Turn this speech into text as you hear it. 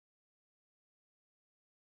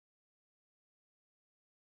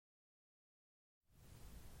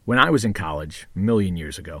When I was in college, a million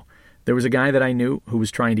years ago, there was a guy that I knew who was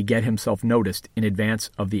trying to get himself noticed in advance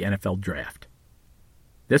of the NFL draft.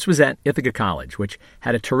 This was at Ithaca College, which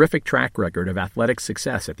had a terrific track record of athletic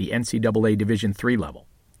success at the NCAA Division III level.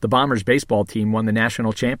 The Bombers baseball team won the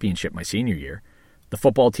national championship my senior year. The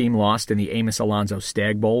football team lost in the Amos Alonzo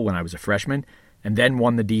Stagg Bowl when I was a freshman, and then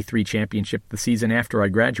won the D3 championship the season after I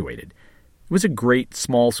graduated. It was a great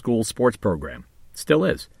small school sports program. Still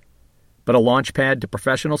is. But a launch pad to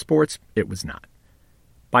professional sports, it was not.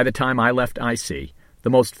 By the time I left IC, the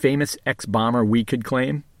most famous ex-Bomber we could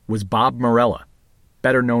claim was Bob Morella,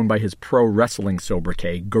 better known by his pro wrestling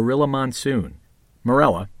sobriquet, Gorilla Monsoon.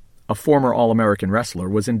 Morella, a former All-American wrestler,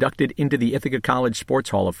 was inducted into the Ithaca College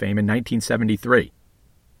Sports Hall of Fame in 1973,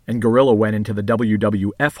 and Gorilla went into the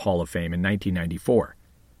WWF Hall of Fame in 1994.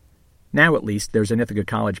 Now at least there's an Ithaca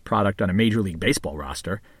College product on a Major League Baseball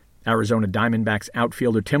roster, Arizona Diamondbacks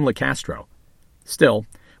outfielder Tim LeCastro. Still,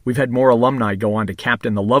 we've had more alumni go on to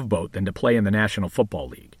captain the Love Boat than to play in the National Football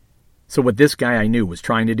League. So what this guy I knew was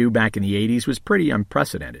trying to do back in the 80s was pretty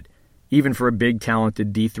unprecedented, even for a big,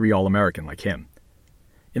 talented D3 All-American like him.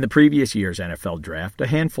 In the previous year's NFL draft, a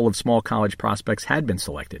handful of small college prospects had been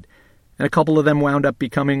selected, and a couple of them wound up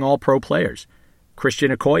becoming all-pro players.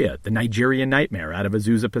 Christian Okoye, the Nigerian Nightmare out of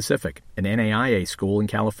Azusa Pacific, an NAIA school in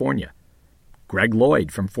California. Greg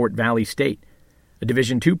Lloyd from Fort Valley State, a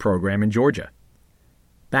Division II program in Georgia.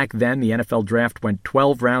 Back then, the NFL draft went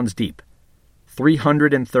 12 rounds deep.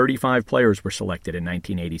 335 players were selected in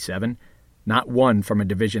 1987, not one from a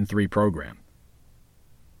Division III program.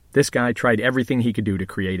 This guy tried everything he could do to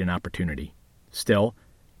create an opportunity. Still,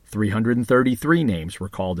 333 names were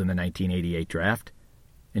called in the 1988 draft,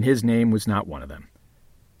 and his name was not one of them.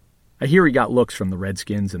 I hear he got looks from the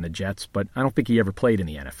Redskins and the Jets, but I don't think he ever played in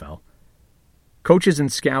the NFL. Coaches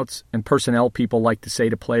and scouts and personnel people like to say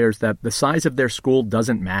to players that the size of their school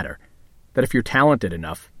doesn't matter, that if you're talented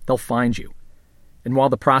enough, they'll find you. And while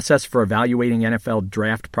the process for evaluating NFL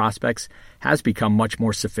draft prospects has become much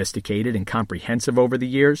more sophisticated and comprehensive over the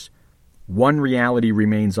years, one reality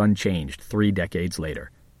remains unchanged 3 decades later.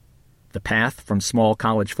 The path from small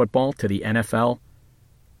college football to the NFL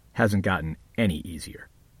hasn't gotten any easier.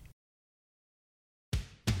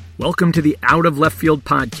 Welcome to the Out of Left Field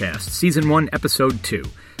Podcast, Season 1, Episode 2.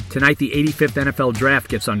 Tonight, the 85th NFL Draft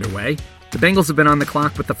gets underway. The Bengals have been on the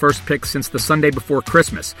clock with the first pick since the Sunday before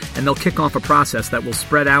Christmas, and they'll kick off a process that will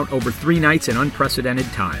spread out over 3 nights in unprecedented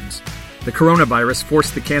times. The coronavirus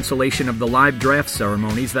forced the cancellation of the live draft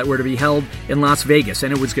ceremonies that were to be held in Las Vegas,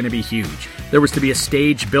 and it was going to be huge. There was to be a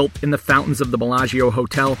stage built in the fountains of the Bellagio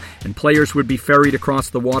Hotel, and players would be ferried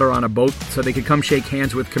across the water on a boat so they could come shake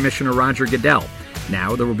hands with Commissioner Roger Goodell.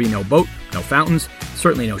 Now there will be no boat, no fountains,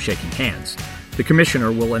 certainly no shaking hands. The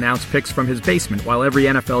commissioner will announce picks from his basement, while every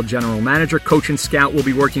NFL general manager, coach, and scout will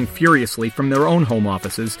be working furiously from their own home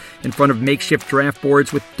offices in front of makeshift draft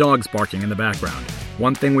boards with dogs barking in the background.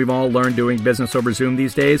 One thing we've all learned doing business over Zoom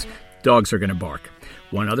these days, dogs are going to bark.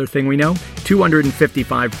 One other thing we know,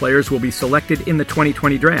 255 players will be selected in the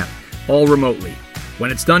 2020 draft, all remotely.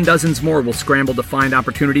 When it's done, dozens more will scramble to find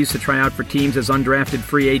opportunities to try out for teams as undrafted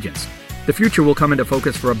free agents. The future will come into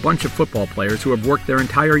focus for a bunch of football players who have worked their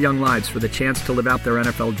entire young lives for the chance to live out their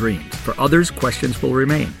NFL dreams. For others, questions will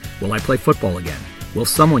remain. Will I play football again? Will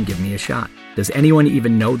someone give me a shot? Does anyone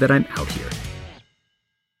even know that I'm out here?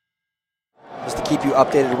 Just to keep you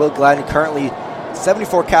updated, Will Gladney currently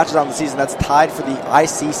 74 catches on the season. That's tied for the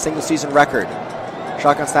IC single-season record.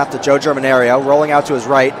 Shotgun snap to Joe Germinario, rolling out to his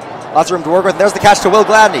right. Lots of room to work with. There's the catch to Will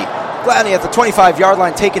Gladney. Gladney at the 25-yard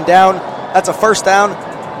line, taken down. That's a first down.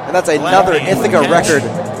 And that's another Ithaca record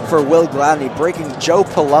for Will Gladney, breaking Joe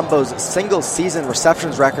Palumbo's single-season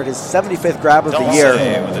receptions record, his 75th grab of the year.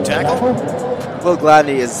 With the tackle. Will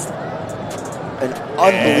Gladney is an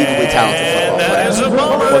unbelievably talented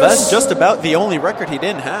football player. Well, that's just about the only record he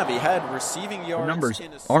didn't have. He had receiving yards. The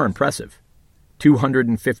numbers are impressive.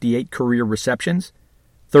 258 career receptions,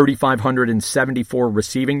 3,574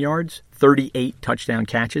 receiving yards, 38 touchdown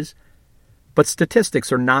catches. But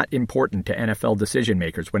statistics are not important to NFL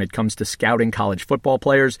decision-makers when it comes to scouting college football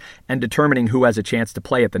players and determining who has a chance to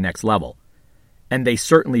play at the next level. And they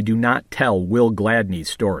certainly do not tell Will Gladney's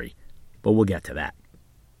story, but we'll get to that.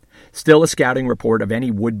 Still, a scouting report of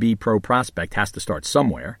any would-be pro prospect has to start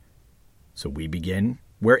somewhere. So we begin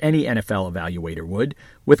where any NFL evaluator would,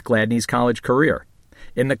 with Gladney's college career.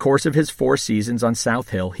 In the course of his 4 seasons on South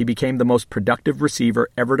Hill, he became the most productive receiver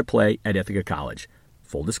ever to play at Ithaca College.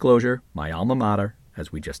 Full disclosure, my alma mater,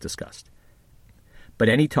 as we just discussed. But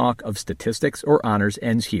any talk of statistics or honors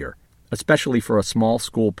ends here, especially for a small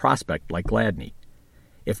school prospect like Gladney.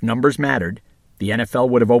 If numbers mattered, The NFL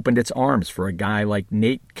would have opened its arms for a guy like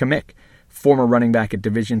Nate Kamick, former running back at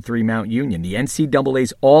Division III Mount Union, the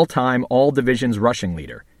NCAA's all-time, all-divisions rushing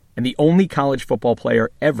leader, and the only college football player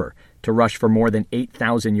ever to rush for more than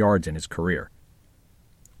 8,000 yards in his career.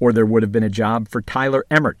 Or there would have been a job for Tyler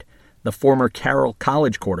Emmert, the former Carroll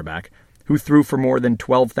College quarterback, who threw for more than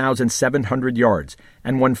 12,700 yards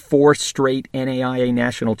and won 4 straight NAIA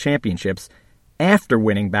national championships after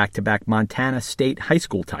winning back-to-back Montana State high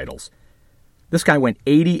school titles. This guy went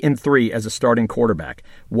 80-3 as a starting quarterback,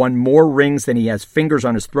 won more rings than he has fingers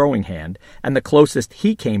on his throwing hand, and the closest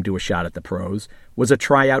he came to a shot at the pros was a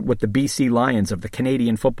tryout with the BC Lions of the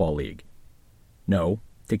Canadian Football League. No,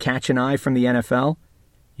 to catch an eye from the NFL,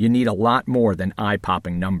 you need a lot more than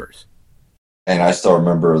eye-popping numbers. And I still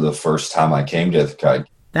remember the first time I came to Ithaca.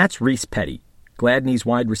 That's Reese Petty, Gladney's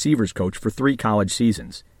wide receivers coach for 3 college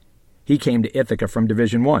seasons. He came to Ithaca from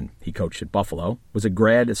Division I. He coached at Buffalo, was a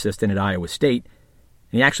grad assistant at Iowa State,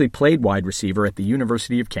 and he actually played wide receiver at the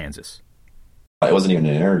University of Kansas. It wasn't even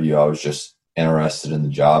an interview. I was just interested in the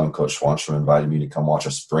job, and Coach Schwanstrom invited me to come watch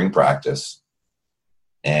a spring practice.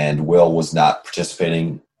 And Will was not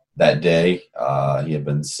participating that day. He had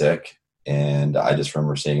been sick, and I just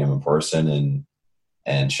remember seeing him in person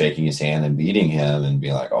and shaking his hand and meeting him and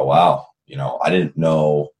being like, oh, wow. I didn't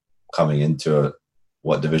know coming into it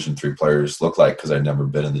what Division III players look like because I'd never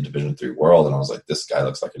been in the Division III world. And I was like, this guy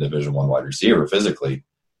looks like a Division I wide receiver physically.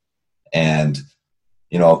 And,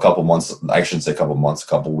 a couple months, I shouldn't say a couple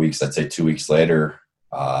weeks, I'd say 2 weeks later,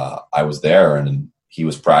 I was there and he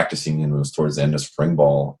was practicing, and it was towards the end of spring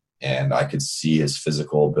ball. And I could see his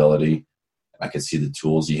physical ability. I could see the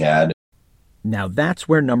tools he had. Now that's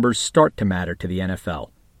where numbers start to matter to the NFL.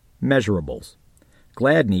 Measurables.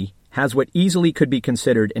 Gladney has what easily could be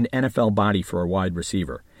considered an NFL body for a wide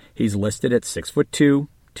receiver. He's listed at 6'2",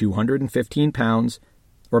 215 pounds,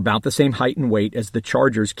 or about the same height and weight as the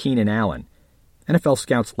Chargers' Keenan Allen. NFL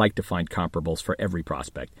scouts like to find comparables for every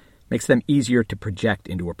prospect. Makes them easier to project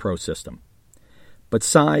into a pro system. But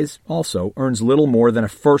size also earns little more than a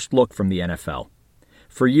first look from the NFL.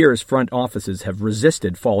 For years, front offices have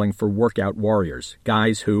resisted falling for workout warriors,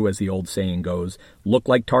 guys who, as the old saying goes, look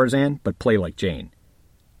like Tarzan but play like Jane.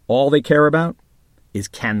 All they care about is,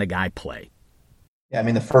 can the guy play? Yeah,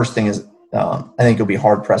 the first thing is I think it'll be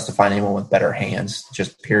hard-pressed to find anyone with better hands,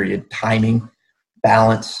 just period. Timing,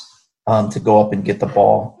 balance, to go up and get the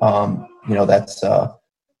ball. That's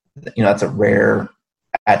a rare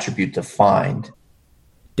attribute to find.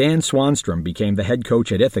 Dan Swanstrom became the head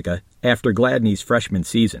coach at Ithaca after Gladney's freshman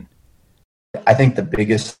season. I think the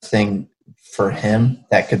biggest thing for him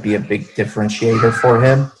that could be a big differentiator for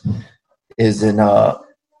him is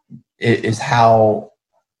how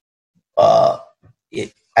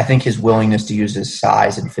I think his willingness to use his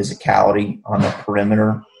size and physicality on the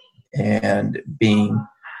perimeter and being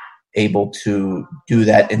able to do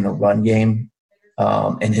that in the run game,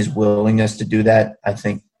 and his willingness to do that, I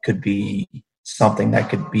think could be something that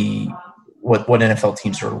could be what NFL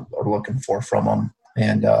teams are looking for from him.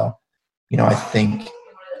 And, I think,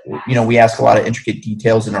 we ask a lot of intricate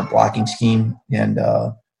details in our blocking scheme, and,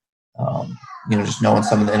 just knowing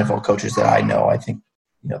some of the NFL coaches that I know, I think,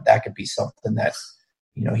 that could be something that,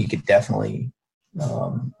 he could definitely,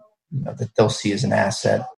 that they'll see as an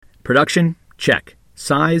asset. Production, check.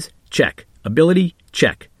 Size, check. Ability,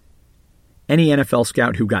 check. Any NFL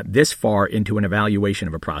scout who got this far into an evaluation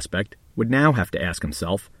of a prospect would now have to ask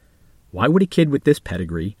himself, why would a kid with this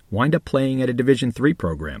pedigree wind up playing at a Division III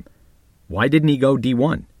program? Why didn't he go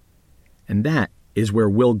D1? And that is where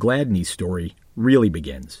Will Gladney's story really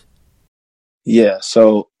begins. Yeah,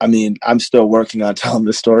 so, I'm still working on telling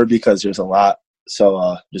the story because there's a lot,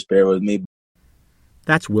 so just bear with me.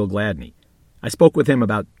 That's Will Gladney. I spoke with him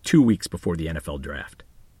about 2 weeks before the NFL draft.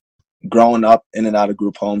 Growing up in and out of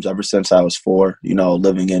group homes ever since I was 4,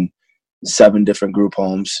 living in 7 different group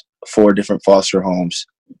homes, 4 different foster homes,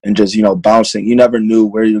 and just, bouncing. You never knew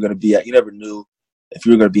where you were going to be at. You never knew if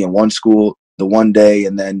you were going to be in one school the one day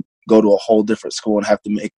and then go to a whole different school and have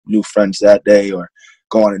to make new friends that day or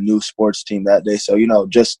go on a new sports team that day. So,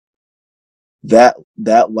 just that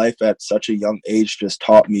life at such a young age just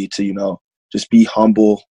taught me to, just be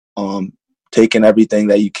humble, taking everything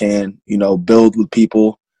that you can, build with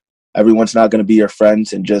people. Everyone's not going to be your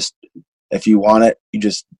friends, and just if you want it,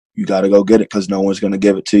 you got to go get it because no one's going to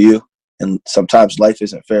give it to you. And sometimes life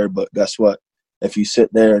isn't fair, but guess what? If you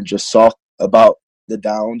sit there and just sulk about the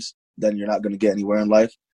downs, then you're not going to get anywhere in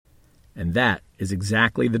life. And that is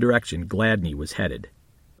exactly the direction Gladney was headed.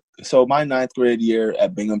 So my 9th grade year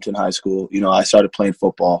at Binghamton High School, I started playing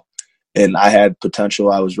football, and I had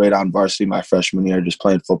potential. I was right on varsity my freshman year just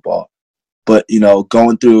playing football. But,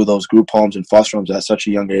 going through those group homes and foster homes at such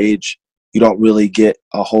a younger age, you don't really get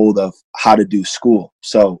a hold of how to do school.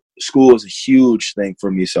 So school is a huge thing for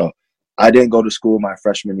me. So I didn't go to school my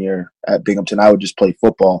freshman year at Binghamton. I would just play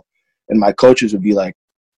football. And my coaches would be like,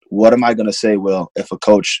 what am I going to say, Will, if a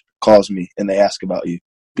coach calls me and they ask about you?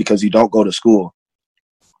 Because you don't go to school.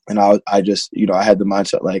 And I just, I had the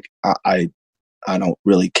mindset like, I don't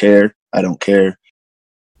really care. I don't care.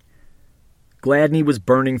 Gladney was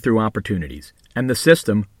burning through opportunities, and the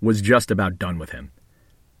system was just about done with him.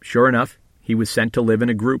 Sure enough, he was sent to live in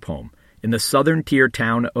a group home in the southern tier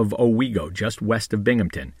town of Owego, just west of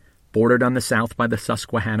Binghamton, bordered on the south by the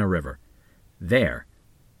Susquehanna River. There,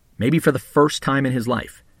 maybe for the first time in his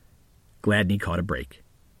life, Gladney caught a break.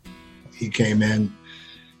 He came in,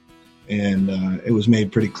 and it was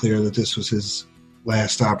made pretty clear that this was his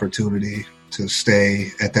last opportunity to stay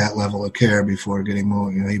at that level of care before getting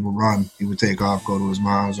moved. He would run. He would take off, go to his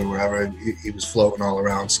mom's or wherever. He was floating all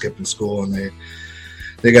around, skipping school, and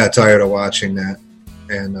they got tired of watching that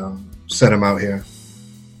and sent him out here.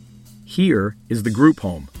 Here is the group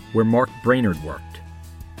home where Mark Brainerd worked.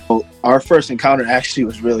 Well, our first encounter actually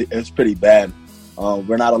was pretty bad.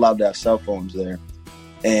 We're not allowed to have cell phones there.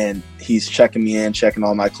 And he's checking me in, checking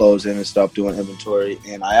all my clothes in and stuff, doing inventory.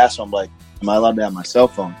 And I asked him, like, am I allowed to have my cell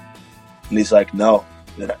phone? And he's like, no.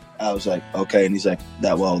 And I was like, okay. And he's like,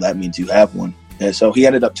 that means you have one. And so he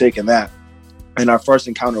ended up taking that. And our first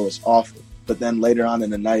encounter was awful. But then later on in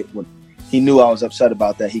the night, when he knew I was upset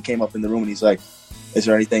about that, he came up in the room and he's like, is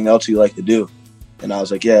there anything else you like to do? And I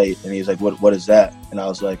was like, yeah. And he's like, what is that? And I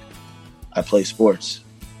was like, I play sports.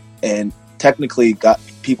 And technically,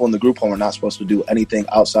 people in the group home are not supposed to do anything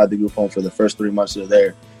outside the group home for the first 3 months they're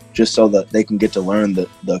there, just so that they can get to learn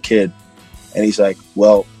the kid. And he's like,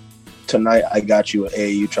 well, tonight I got you an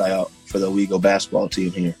AAU tryout for the Owego basketball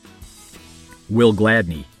team here. Will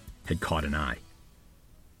Gladney had caught an eye.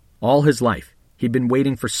 All his life, he'd been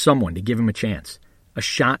waiting for someone to give him a chance, a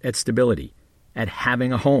shot at stability, at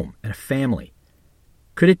having a home and a family.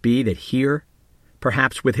 Could it be that here,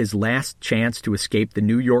 perhaps with his last chance to escape the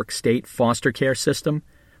New York State foster care system,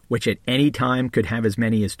 which at any time could have as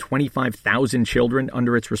many as 25,000 children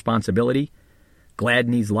under its responsibility,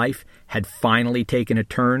 Gladney's life had finally taken a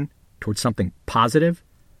turn towards something positive?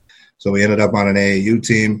 So we ended up on an AAU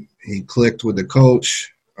team. He clicked with the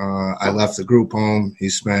coach. I left the group home. He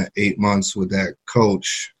spent 8 months with that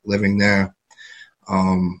coach living there.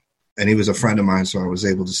 And he was a friend of mine, so I was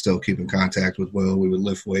able to still keep in contact with Will. We would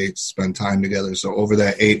lift weights, spend time together. So over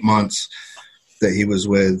that 8 months that he was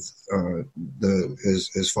with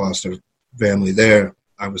his foster family there,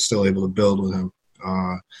 I was still able to build with him.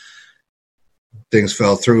 Things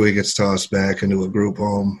fell through. He gets tossed back into a group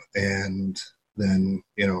home, and then,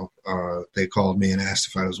 they called me and asked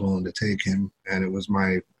if I was willing to take him. And it was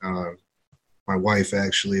my wife,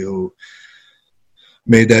 actually, who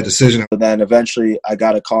made that decision. But then eventually I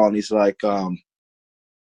got a call, and he's like,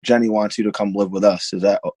 Jenny wants you to come live with us. Is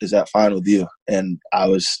that fine with you? And I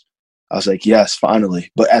was like, yes, finally.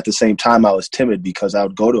 But at the same time, I was timid because I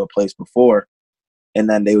would go to a place before and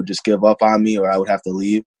then they would just give up on me, or I would have to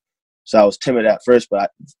leave. So I was timid at first,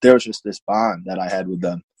 but there was just this bond that I had with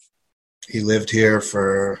them. He lived here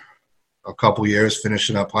for a couple years,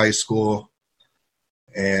 finishing up high school.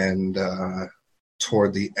 And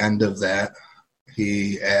toward the end of that,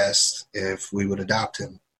 he asked if we would adopt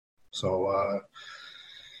him. So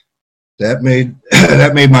that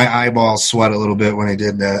made my eyeballs sweat a little bit when he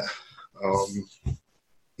did that.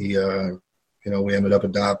 We ended up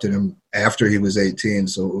adopting him after he was 18.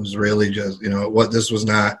 So it was really just, this was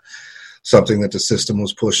not something that the system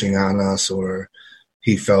was pushing on us or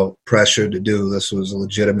he felt pressured to do. This was a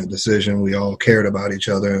legitimate decision. We all cared about each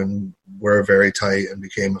other and were very tight and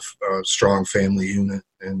became a strong family unit.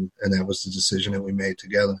 And that was the decision that we made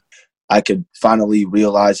together. I could finally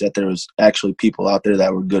realize that there was actually people out there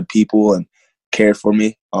that were good people and cared for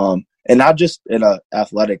me. And not just in an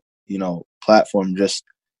athletic, platform, just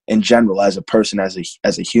in general, as a person, as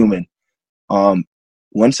a human.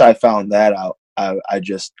 Once I found that out,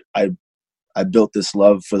 I built this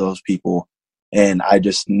love for those people. And I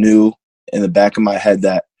just knew in the back of my head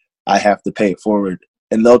that I have to pay it forward.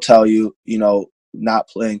 And they'll tell you, not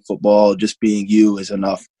playing football, just being you is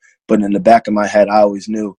enough. But in the back of my head, I always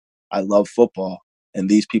knew I love football. And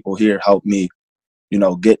these people here helped me,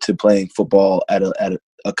 get to playing football at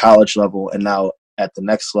a college level and now at the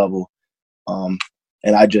next level.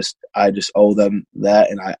 And I just owe them that,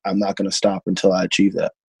 and I'm not going to stop until I achieve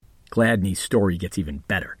that. Gladney's story gets even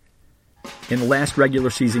better. In the last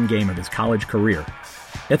regular season game of his college career,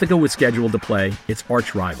 Ithaca was scheduled to play its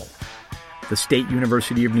arch rival, the State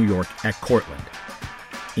University of New York at Cortland.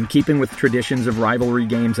 In keeping with traditions of rivalry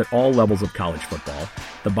games at all levels of college football,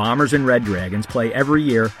 the Bombers and Red Dragons play every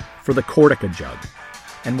year for the Cortaca Jug.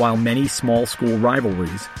 And while many small school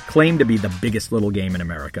rivalries claim to be the biggest little game in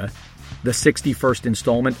America, the 61st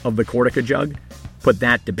installment of the Cortaca Jug put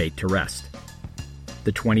that debate to rest.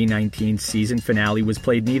 The 2019 season finale was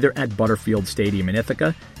played neither at Butterfield Stadium in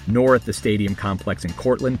Ithaca nor at the Stadium Complex in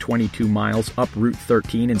Cortland, 22 miles up Route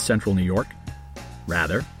 13 in central New York.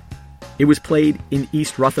 Rather, it was played in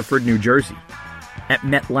East Rutherford, New Jersey, at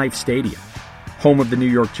MetLife Stadium, home of the New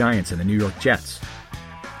York Giants and the New York Jets.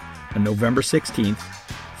 On November 16th,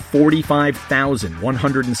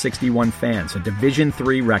 45,161 fans, a Division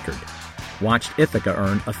III record, watched Ithaca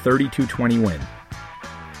earn a 32-20 win.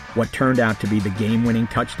 What turned out to be the game-winning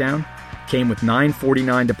touchdown came with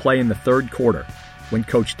 9:49 to play in the third quarter when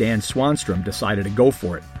Coach Dan Swanstrom decided to go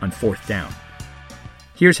for it on fourth down.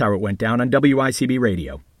 Here's how it went down on WICB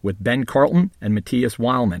Radio, with Ben Carlton and Matthias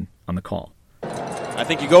Weilman on the call. I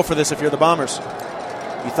think you go for this if you're the Bombers.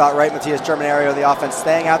 You thought right, Matthias. Germinario, the offense,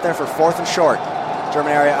 staying out there for 4th and short.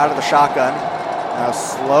 Germinario out of the shotgun. Now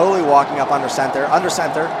slowly walking up under center.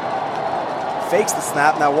 Fakes the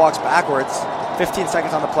snap, now walks backwards. 15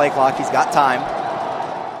 seconds on the play clock. He's got time.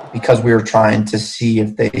 Because we were trying to see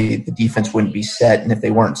if the defense wouldn't be set, and if they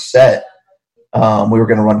weren't set, we were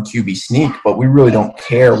going to run QB sneak, but we really don't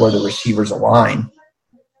care where the receivers align.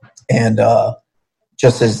 And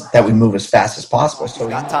just as that we move as fast as possible. So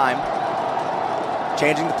got time.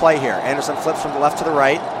 Changing the play here. Anderson flips from the left to the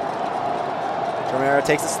right. Germinario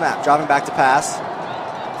takes the snap, dropping back to pass.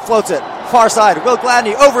 Floats it. Far side. Will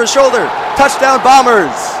Gladney over his shoulder. Touchdown Bombers.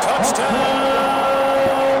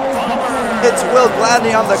 It's Will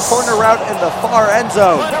Gladney on the corner route in the far end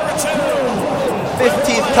zone.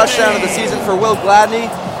 15th touchdown of the season for Will Gladney.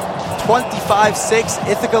 25-6,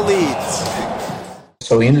 Ithaca leads.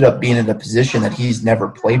 So he ended up being in a position that he's never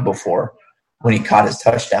played before when he caught his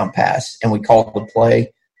touchdown pass. And we called the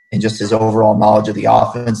play, and just his overall knowledge of the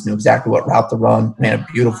offense, knew exactly what route to run, ran a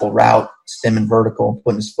beautiful route, stem and vertical,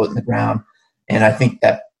 putting his foot in the ground. And I think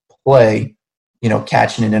that play,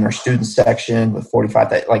 catching it in our student section with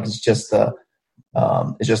 45, it's just a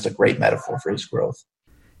great metaphor for his growth.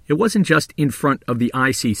 It wasn't just in front of the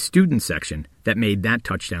IC student section that made that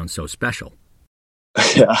touchdown so special.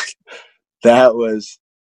 Yeah, that was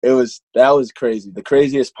crazy. The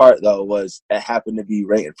craziest part, though, was it happened to be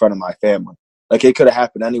right in front of my family. Like, it could have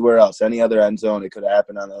happened anywhere else, any other end zone. It could have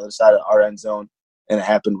happened on the other side of our end zone, and it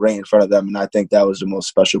happened right in front of them. And I think that was the most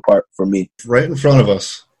special part for me. Right in front of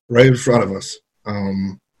us.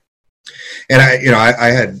 And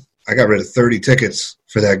I got rid of 30 tickets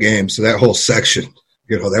for that game. So that whole section,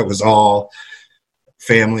 that was all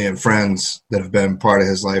family and friends that have been part of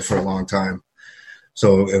his life for a long time.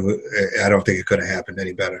 So I don't think it could have happened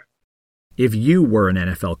any better. If you were an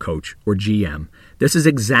NFL coach or GM, this is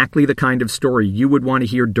exactly the kind of story you would want to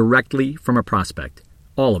hear directly from a prospect.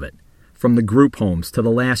 All of it. From the group homes to the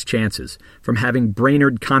last chances, from having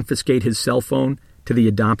Brainerd confiscate his cell phone to the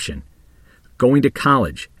adoption. Going to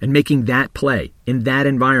college and making that play in that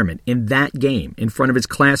environment, in that game, in front of his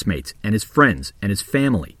classmates and his friends and his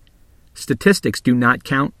family. Statistics do not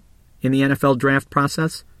count in the NFL draft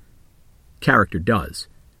process. Character does.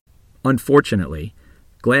 Unfortunately,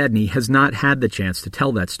 Gladney has not had the chance to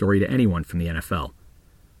tell that story to anyone from the NFL.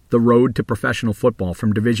 The road to professional football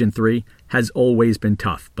from Division III has always been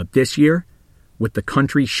tough, but this year, with the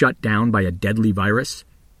country shut down by a deadly virus,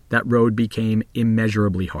 that road became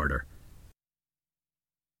immeasurably harder.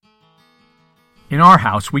 In our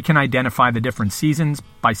house, we can identify the different seasons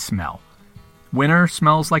by smell. Winter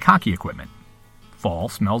smells like hockey equipment. Fall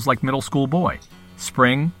smells like middle school boy.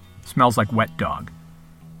 Spring smells like wet dog.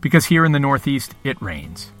 Because here in the Northeast, it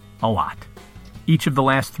rains. A lot. Each of the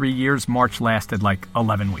last 3 years, March lasted like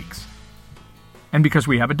 11 weeks. And because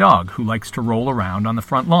we have a dog who likes to roll around on the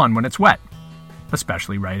front lawn when it's wet.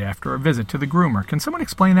 Especially right after a visit to the groomer. Can someone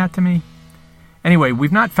explain that to me? Anyway,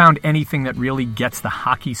 we've not found anything that really gets the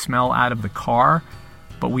hockey smell out of the car,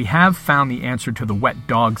 but we have found the answer to the wet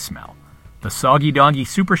dog smell. The Soggy Doggy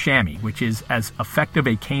Super Chamois, which is as effective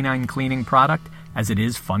a canine cleaning product as it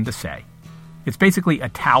is fun to say. It's basically a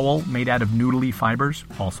towel made out of noodly fibers,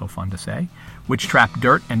 also fun to say, which trap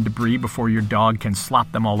dirt and debris before your dog can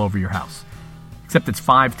slop them all over your house. Except it's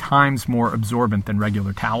 5 times more absorbent than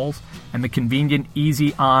regular towels, and the convenient,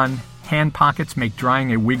 easy-on hand pockets make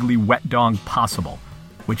drying a wiggly wet dog possible,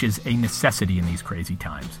 which is a necessity in these crazy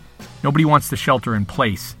times. Nobody wants to shelter in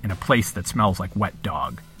place in a place that smells like wet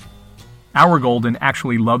dog. Our Golden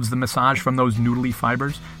actually loves the massage from those noodly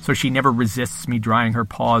fibers, so she never resists me drying her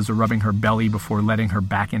paws or rubbing her belly before letting her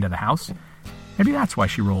back into the house. Maybe that's why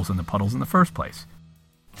she rolls in the puddles in the first place.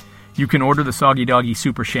 You can order the Soggy Doggy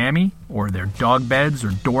Super Chamois, or their dog beds or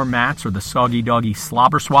door mats, or the Soggy Doggy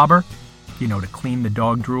Slobber Swabber, to clean the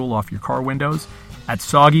dog drool off your car windows, at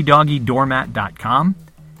SoggyDoggyDoormat.com.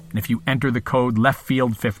 And if you enter the code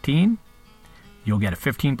LEFTFIELD15, you'll get a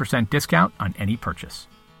 15% discount on any purchase.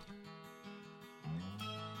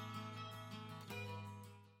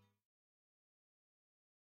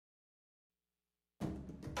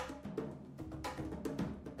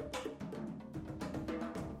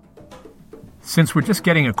 Since we're just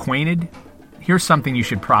getting acquainted, here's something you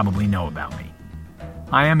should probably know about me.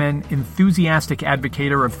 I am an enthusiastic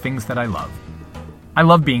advocator of things that I love. I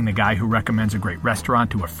love being the guy who recommends a great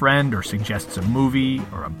restaurant to a friend or suggests a movie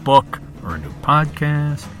or a book or a new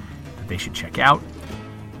podcast that they should check out.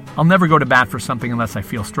 I'll never go to bat for something unless I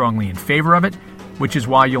feel strongly in favor of it, which is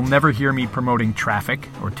why you'll never hear me promoting traffic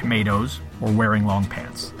or tomatoes or wearing long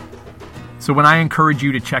pants. So when I encourage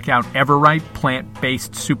you to check out Everripe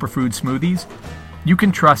plant-based superfood smoothies, you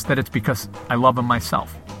can trust that it's because I love them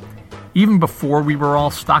myself. Even before we were all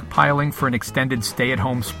stockpiling for an extended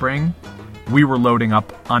stay-at-home spring, we were loading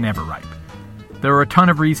up on Everripe. There are a ton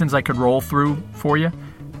of reasons I could roll through for you.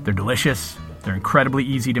 They're delicious, they're incredibly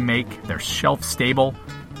easy to make, they're shelf-stable,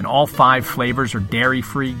 and all 5 flavors are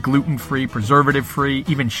dairy-free, gluten-free, preservative-free,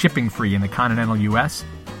 even shipping-free in the continental U.S.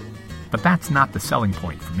 But that's not the selling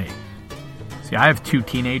point for me. See, I have 2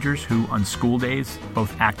 teenagers who, on school days,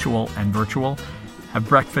 both actual and virtual, have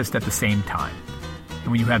breakfast at the same time.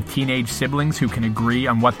 And when you have teenage siblings who can agree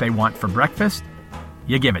on what they want for breakfast,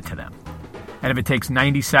 you give it to them. And if it takes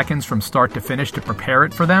 90 seconds from start to finish to prepare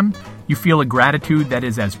it for them, you feel a gratitude that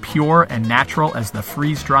is as pure and natural as the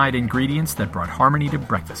freeze-dried ingredients that brought harmony to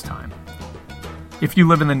breakfast time. If you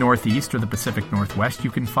live in the Northeast or the Pacific Northwest,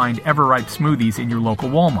 you can find Everripe smoothies in your local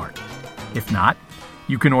Walmart. If not,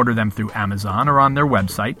 you can order them through Amazon or on their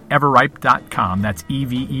website, everripe.com, that's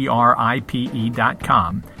EVERIPE.com,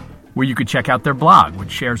 where you could check out their blog,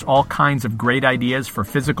 which shares all kinds of great ideas for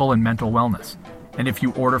physical and mental wellness. And if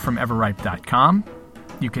you order from everripe.com,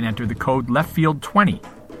 you can enter the code LEFTFIELD20,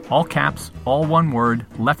 all caps, all one word,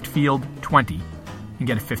 LEFTFIELD20, and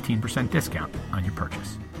get a 15% discount on your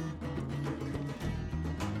purchase.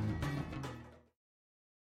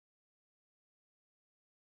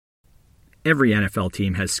 Every NFL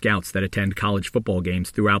team has scouts that attend college football games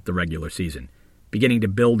throughout the regular season, beginning to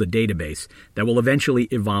build a database that will eventually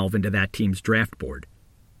evolve into that team's draft board.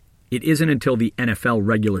 It isn't until the NFL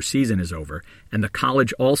regular season is over and the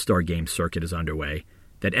college all-star game circuit is underway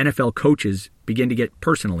that NFL coaches begin to get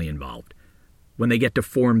personally involved, when they get to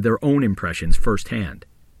form their own impressions firsthand.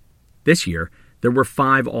 This year, there were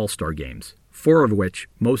 5 all-star games, 4 of which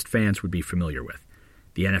most fans would be familiar with.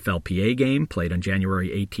 The NFLPA game, played on January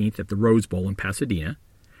 18th at the Rose Bowl in Pasadena.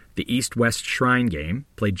 The East-West Shrine game,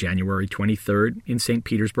 played January 23rd in St.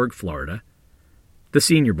 Petersburg, Florida. The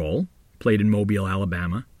Senior Bowl, played in Mobile,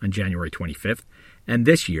 Alabama on January 25th. And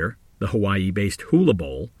this year, the Hawaii-based Hula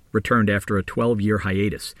Bowl returned after a 12-year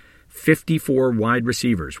hiatus. 54 wide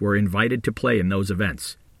receivers were invited to play in those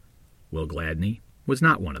events. Will Gladney was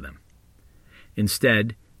not one of them.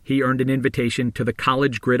 Instead, he earned an invitation to the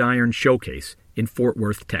College Gridiron Showcase in Fort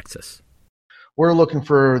Worth, Texas. We're looking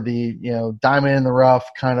for the, diamond in the rough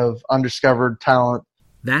kind of undiscovered talent.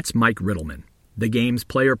 That's Mike Riddleman, the game's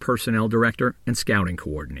player personnel director and scouting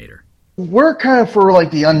coordinator. We're kind of for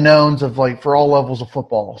the unknowns of for all levels of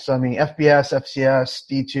football. So, FBS, FCS,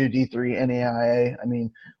 D2, D3, NAIA.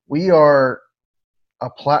 We are a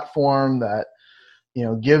platform that,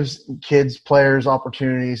 gives kids, players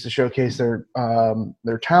opportunities to showcase their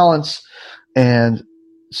talents. And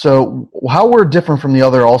so how we're different from the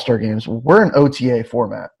other All-Star games, we're an OTA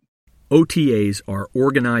format. OTAs are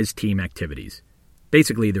organized team activities.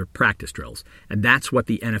 Basically, they're practice drills, and that's what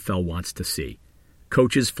the NFL wants to see.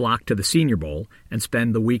 Coaches flock to the Senior Bowl and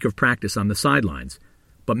spend the week of practice on the sidelines,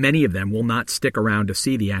 but many of them will not stick around to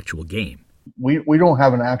see the actual game. We don't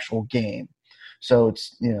have an actual game. So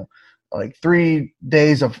it's, 3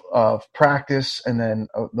 days of practice, and then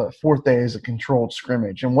the 4th day is a controlled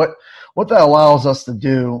scrimmage. And what that allows us to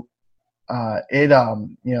do, it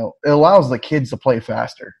allows the kids to play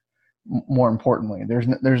faster. More importantly,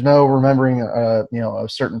 there's no remembering a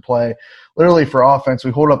certain play. Literally for offense,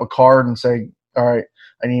 we hold up a card and say, all right,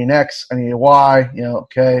 I need an X, I need a Y,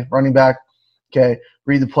 okay, running back, okay,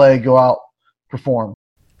 read the play, go out, perform.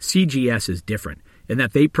 CGS is different in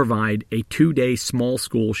that they provide a 2-day small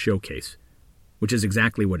school showcase, which is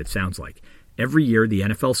exactly what it sounds like. Every year, the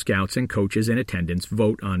NFL scouts and coaches in attendance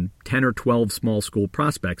vote on 10 or 12 small school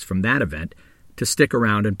prospects from that event to stick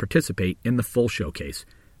around and participate in the full showcase,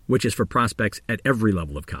 which is for prospects at every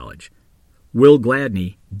level of college. Will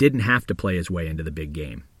Gladney didn't have to play his way into the big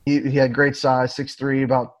game. He had great size, 6'3",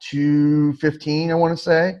 about 215, I want to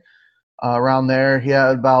say, around there. He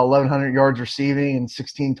had about 1,100 yards receiving and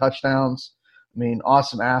 16 touchdowns. I mean,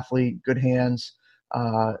 awesome athlete, good hands.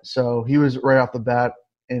 So he was right off the bat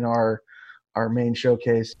in our main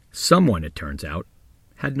showcase. Someone, it turns out,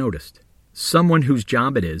 had noticed. Someone whose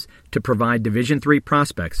job it is to provide Division III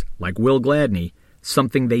prospects like Will Gladney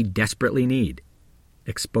something they desperately need: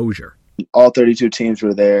 exposure. All 32 teams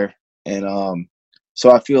were there, and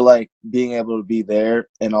so I feel like being able to be there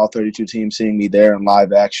and all 32 teams seeing me there in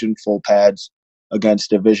live action, full pads against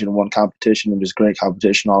Division I competition and just great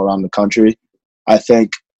competition all around the country, I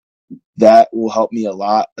think that will help me a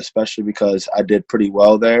lot, especially because I did pretty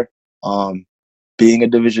well there. Being a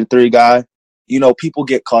Division III guy, you know, people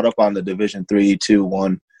get caught up on the Division III, 2,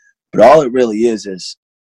 1, but all it really is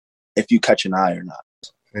if you catch an eye or not.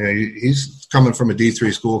 Yeah, he's coming from a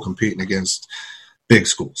D3 school competing against big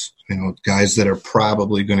schools, you know, guys that are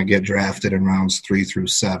probably going to get drafted in rounds 3 through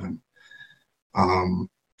 7. I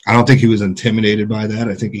don't think he was intimidated by that.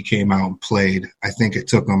 I think he came out and played. I think it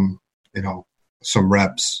took him, you know, some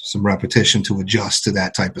reps, some repetition to adjust to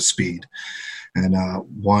that type of speed. And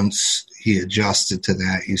once he adjusted to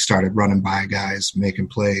that, he started running by guys, making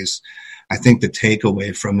plays. I think the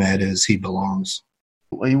takeaway from that is he belongs.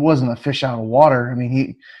 He wasn't a fish out of water. I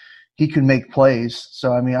mean, he could make plays.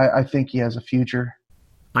 So, I mean, I think he has a future.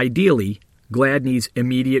 Ideally, Gladney's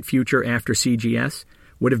immediate future after CGS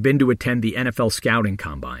would have been to attend the NFL Scouting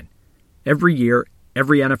Combine. Every year,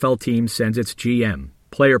 every NFL team sends its GM,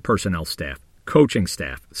 player personnel staff, coaching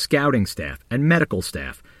staff, scouting staff, and medical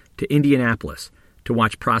staff to Indianapolis to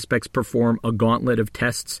watch prospects perform a gauntlet of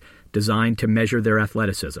tests designed to measure their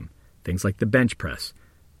athleticism, things like the bench press,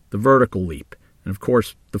 the vertical leap, and of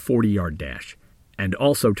course the 40-yard dash, and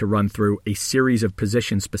also to run through a series of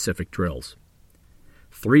position-specific drills.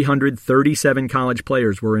 337 college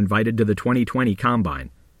players were invited to the 2020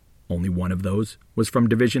 Combine. Only one of those was from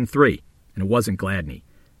Division III, and it wasn't Gladney.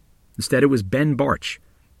 Instead, it was Ben Bartch,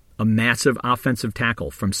 a massive offensive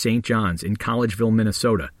tackle from St. John's in Collegeville,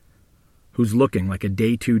 Minnesota, who's looking like a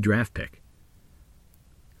Day 2 draft pick.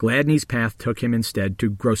 Gladney's path took him instead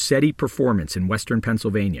to Grossetti Performance in western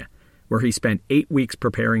Pennsylvania, where he spent 8 weeks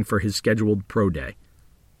preparing for his scheduled pro day,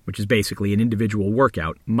 which is basically an individual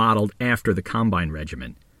workout modeled after the Combine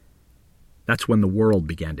regimen. That's when the world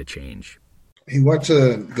began to change. He went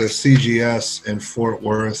to the CGS in Fort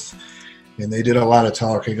Worth, and they did a lot of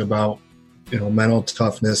talking about, you know, mental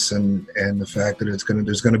toughness and the fact that there's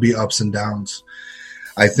going to be ups and downs.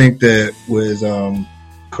 I think that with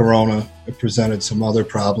Corona, it presented some other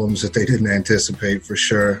problems that they didn't anticipate for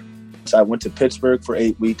sure. So I went to Pittsburgh for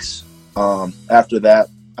 8 weeks. After that,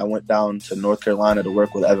 I went down to North Carolina to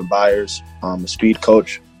work with Evan Byers, a speed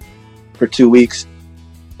coach, for 2 weeks.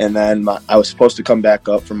 And then I was supposed to come back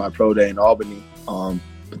up for my pro day in Albany,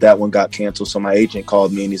 but that one got canceled. So my agent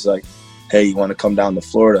called me and he's like, hey, you want to come down to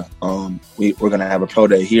Florida? We're going to have a pro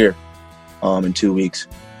day here in 2 weeks.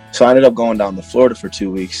 So I ended up going down to Florida for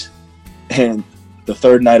 2 weeks. And the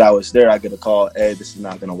third night I was there, I get a call, hey, this is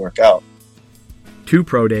not going to work out. 2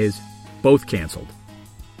 pro days, both canceled.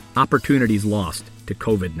 Opportunities lost to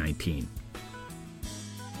COVID-19.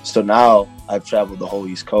 So now I've traveled the whole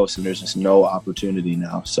East Coast and there's just no opportunity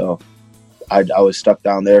now. So I was stuck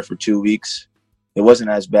down there for 2 weeks. It wasn't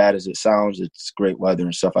as bad as it sounds. It's great weather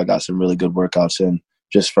and stuff. I got some really good workouts in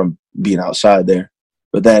just from being outside there.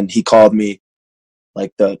 But then he called me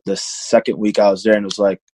like the second week I was there and was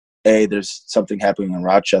like, hey, there's something happening in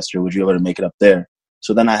Rochester. Would you be able to make it up there?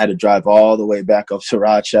 So then I had to drive all the way back up to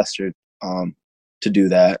Rochester to do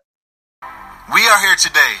that. We are here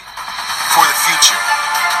today for the future.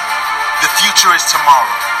 The future is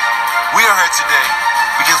tomorrow. We are here today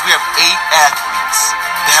because we have 8 athletes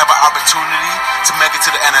that have an opportunity to make it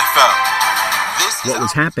to the NFL. What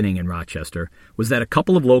was happening in Rochester was that a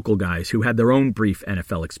couple of local guys who had their own brief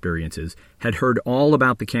NFL experiences had heard all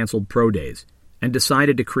about the canceled pro days and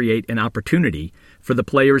decided to create an opportunity for the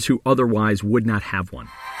players who otherwise would not have one.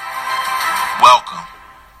 Welcome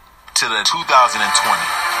to the 2020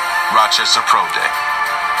 Rochester Pro Day.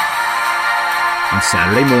 On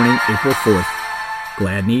Saturday morning, April 4th,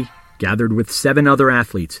 Gladney gathered with 7 other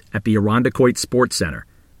athletes at the Irondequoit Sports Center,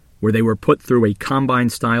 where they were put through a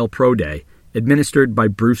combine-style pro day administered by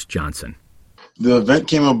Bruce Johnson. The event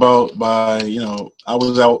came about by, I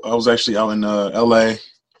was actually out in LA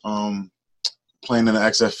playing in the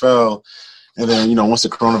XFL. And then, once the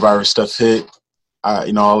coronavirus stuff hit,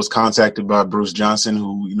 I was contacted by Bruce Johnson,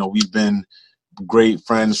 who, we've been great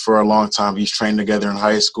friends for a long time. He's trained together in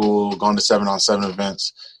high school, gone to 7-on-7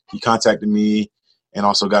 events. He contacted me and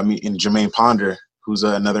also got me in Jermaine Ponder, who's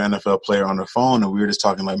another NFL player, on the phone, and we were just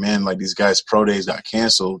talking like, man, like these guys' pro days got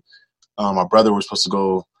canceled. My brother was supposed to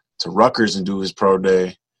go to Rutgers and do his pro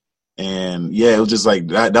day. And yeah, it was just like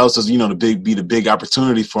that was just, the big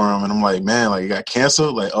opportunity for him. And I'm like, man, like it got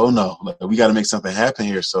canceled. Like, oh no, like we got to make something happen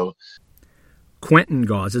here. So Quentin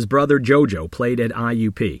Gauze's brother JoJo played at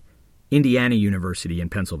IUP, Indiana University in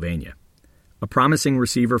Pennsylvania. A promising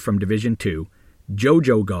receiver from Division II,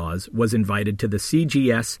 JoJo Gauze was invited to the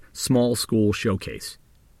CGS Small School Showcase.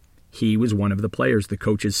 He was one of the players the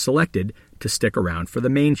coaches selected to stick around for the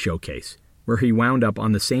main showcase, where he wound up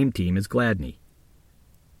on the same team as Gladney.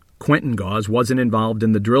 Quentin Gauze wasn't involved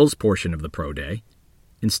in the drills portion of the pro day.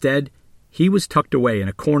 Instead, he was tucked away in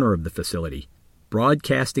a corner of the facility,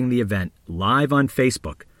 broadcasting the event live on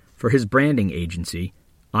Facebook for his branding agency,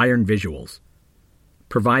 Iron Visuals.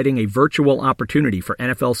 Providing a virtual opportunity for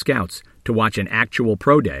NFL scouts to watch an actual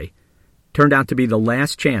pro day turned out to be the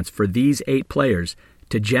last chance for these 8 players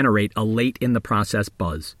to generate a late-in-the-process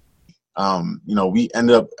buzz. We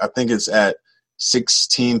ended up, I think it's at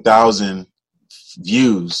 16,000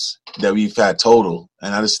 views that we've had total,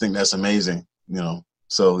 and I just think that's amazing.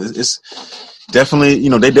 So it's definitely,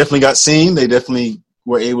 they definitely got seen. They definitely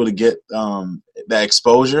were able to get that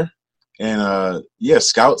exposure, and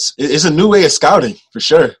scouts. It's a new way of scouting for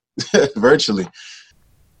sure, virtually.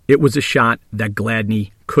 It was a shot that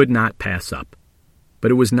Gladney could not pass up,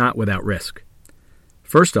 but it was not without risk.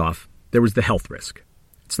 First off, there was the health risk.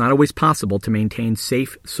 It's not always possible to maintain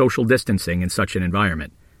safe social distancing in such an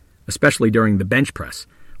environment, especially during the bench press,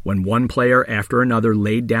 when one player after another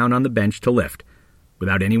laid down on the bench to lift,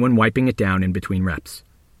 without anyone wiping it down in between reps.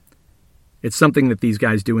 It's something that these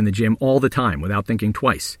guys do in the gym all the time without thinking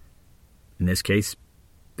twice. In this case,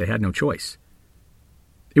 they had no choice.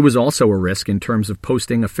 It was also a risk in terms of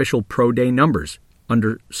posting official pro day numbers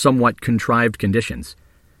under somewhat contrived conditions.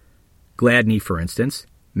 Gladney, for instance,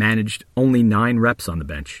 managed only 9 reps on the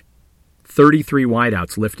bench. 33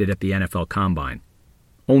 wideouts lifted at the NFL Combine.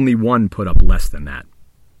 Only one put up less than that.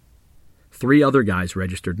 3 other guys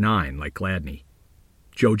registered 9, like Gladney.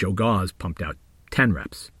 JoJo Gauze pumped out 10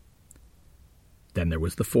 reps. Then there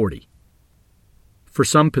was the 40. For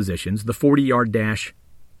some positions, the 40-yard dash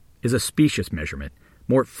is a specious measurement,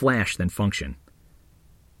 more flash than function.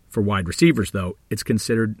 For wide receivers, though, it's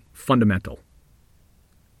considered fundamental.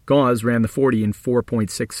 Gauze ran the 40 in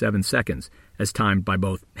 4.67 seconds, as timed by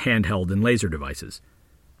both handheld and laser devices.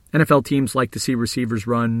 NFL teams like to see receivers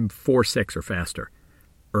run 4.6 or faster.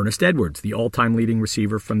 Ernest Edwards, the all-time leading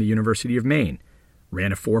receiver from the University of Maine,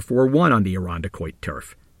 ran a 4.41 on the Irondequoit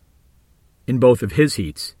turf. In both of his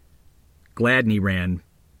heats, Gladney ran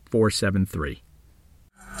 4.73.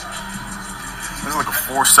 This is like a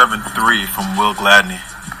 4.73 from Will Gladney.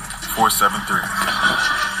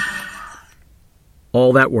 4.73.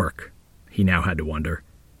 All that work, he now had to wonder.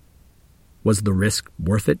 Was the risk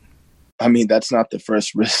worth it? I mean, that's not the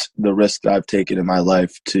first risk that I've taken in my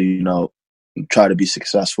life to, try to be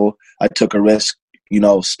successful. I took a risk,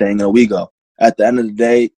 staying in Owego. At the end of the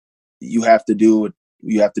day, you have to do what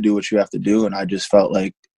you have to do. And I just felt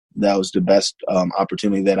like that was the best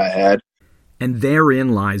opportunity that I had. And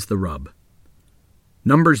therein lies the rub.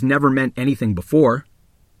 Numbers never meant anything before.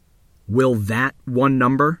 Will that one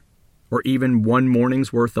number, or even one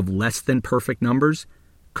morning's worth of less than perfect numbers,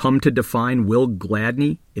 come to define Will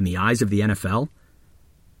Gladney in the eyes of the NFL?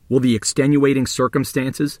 Will the extenuating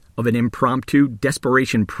circumstances of an impromptu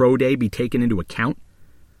desperation pro day be taken into account?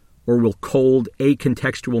 Or will cold,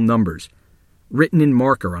 acontextual numbers, written in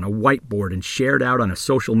marker on a whiteboard and shared out on a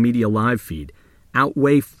social media live feed,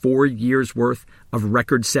 outweigh 4 years' worth of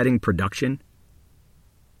record-setting production?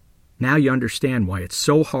 Now you understand why it's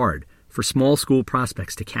so hard for small school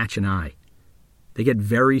prospects to catch an eye. They get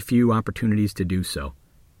very few opportunities to do so,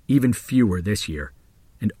 even fewer this year,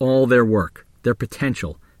 and all their work, their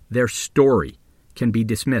potential, their story can be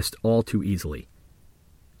dismissed all too easily.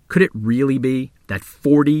 Could it really be that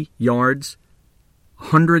 40 yards,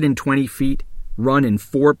 120 feet, run in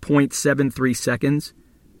 4.73 seconds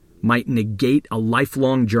might negate a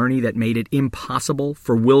lifelong journey that made it impossible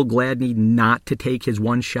for Will Gladney not to take his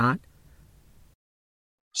one shot?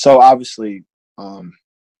 So obviously,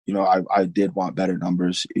 I did want better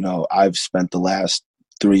numbers. I've spent the last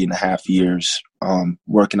 3.5 years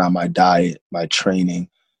working on my diet, my training,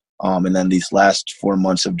 and then these last 4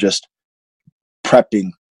 months of just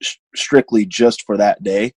prepping strictly just for that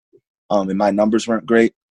day. And my numbers weren't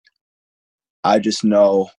great. I just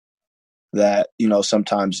know that,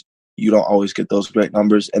 sometimes you don't always get those great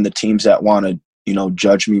numbers, and the teams that want to,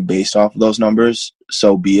 judge me based off of those numbers,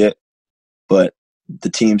 so be it. But the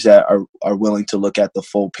teams that are willing to look at the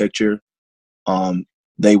full picture,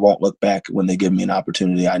 they won't look back when they give me an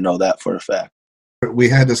opportunity. I know that for a fact. We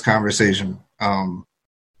had this conversation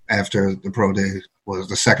after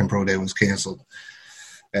the second pro day was canceled.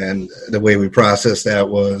 And the way we processed that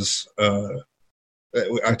was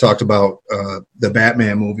I talked about the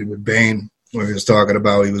Batman movie with Bane, where he was talking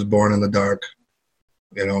about he was born in the dark.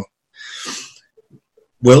 You know,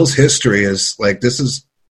 Will's history is like this is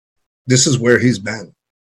where he's been.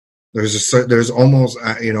 There's almost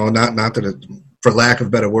not that for lack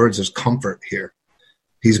of better words, there's comfort here.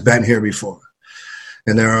 He's been here before.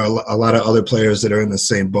 And there are a lot of other players that are in the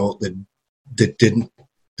same boat that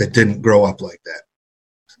didn't grow up like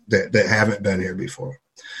that haven't been here before.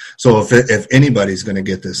 So if anybody's going to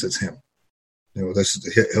get this, it's him. You know,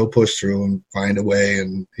 he'll push through and find a way,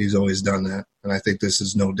 and he's always done that. And I think this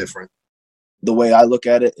is no different. The way I look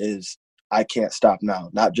at it is I can't stop now,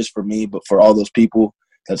 not just for me, but for all those people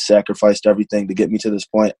that sacrificed everything to get me to this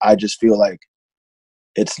point. I just feel like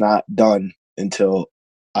it's not done until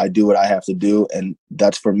I do what I have to do. And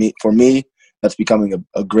that's for me, that's becoming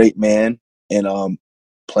a great man and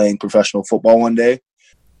playing professional football one day.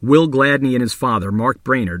 Will Gladney and his father, Mark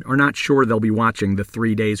Brainerd, are not sure they'll be watching the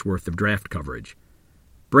 3 days' worth of draft coverage.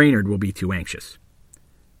 Brainerd will be too anxious.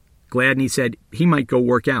 Gladney said he might go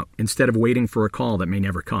work out instead of waiting for a call that may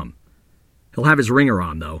never come. He'll have his ringer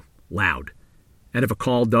on, though, loud. And if a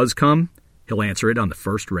call does come, he'll answer it on the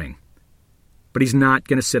first ring. But he's not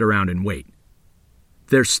going to sit around and wait.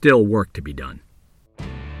 There's still work to be done.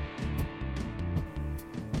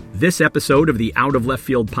 This episode of the Out of Left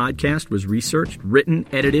Field podcast was researched, written,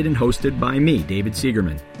 edited, and hosted by me, David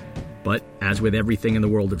Siegerman. But as with everything in the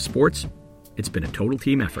world of sports, it's been a total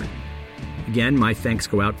team effort. Again, my thanks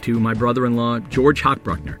go out to my brother-in-law, George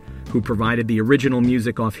Hochbruckner, who provided the original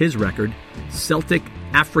music off his record, Celtic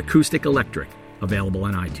Afroacoustic Electric, available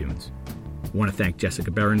on iTunes. I want to thank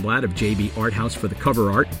Jessica Berenblatt of JB Art House for the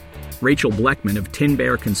cover art, Rachel Bleckman of Tin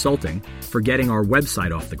Bear Consulting for getting our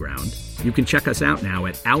website off the ground. You can check us out now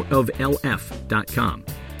at outoflf.com.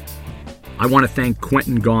 I want to thank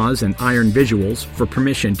Quentin Gauze and Iron Visuals for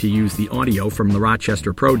permission to use the audio from the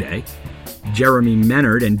Rochester Pro Day, Jeremy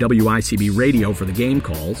Menard and WICB Radio for the game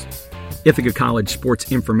calls, Ithaca College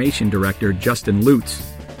Sports Information Director Justin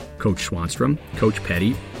Lutz, Coach Swanstrom, Coach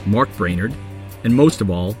Petty, Mark Brainerd, and most of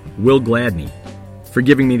all, Will Gladney, for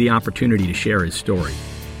giving me the opportunity to share his story.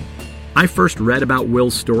 I first read about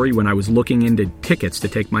Will's story when I was looking into tickets to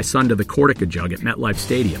take my son to the Cortica Jug at MetLife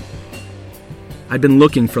Stadium. I've been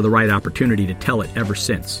looking for the right opportunity to tell it ever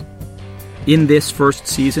since. In this first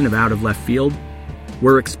season of Out of Left Field,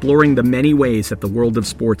 we're exploring the many ways that the world of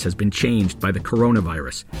sports has been changed by the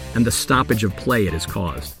coronavirus and the stoppage of play it has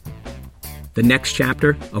caused. The next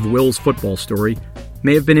chapter of Will's football story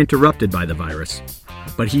may have been interrupted by the virus,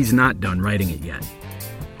 but he's not done writing it yet.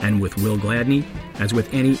 And with Will Gladney, as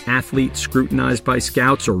with any athlete scrutinized by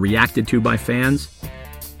scouts or reacted to by fans,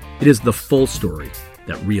 it is the full story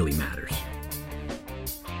that really matters.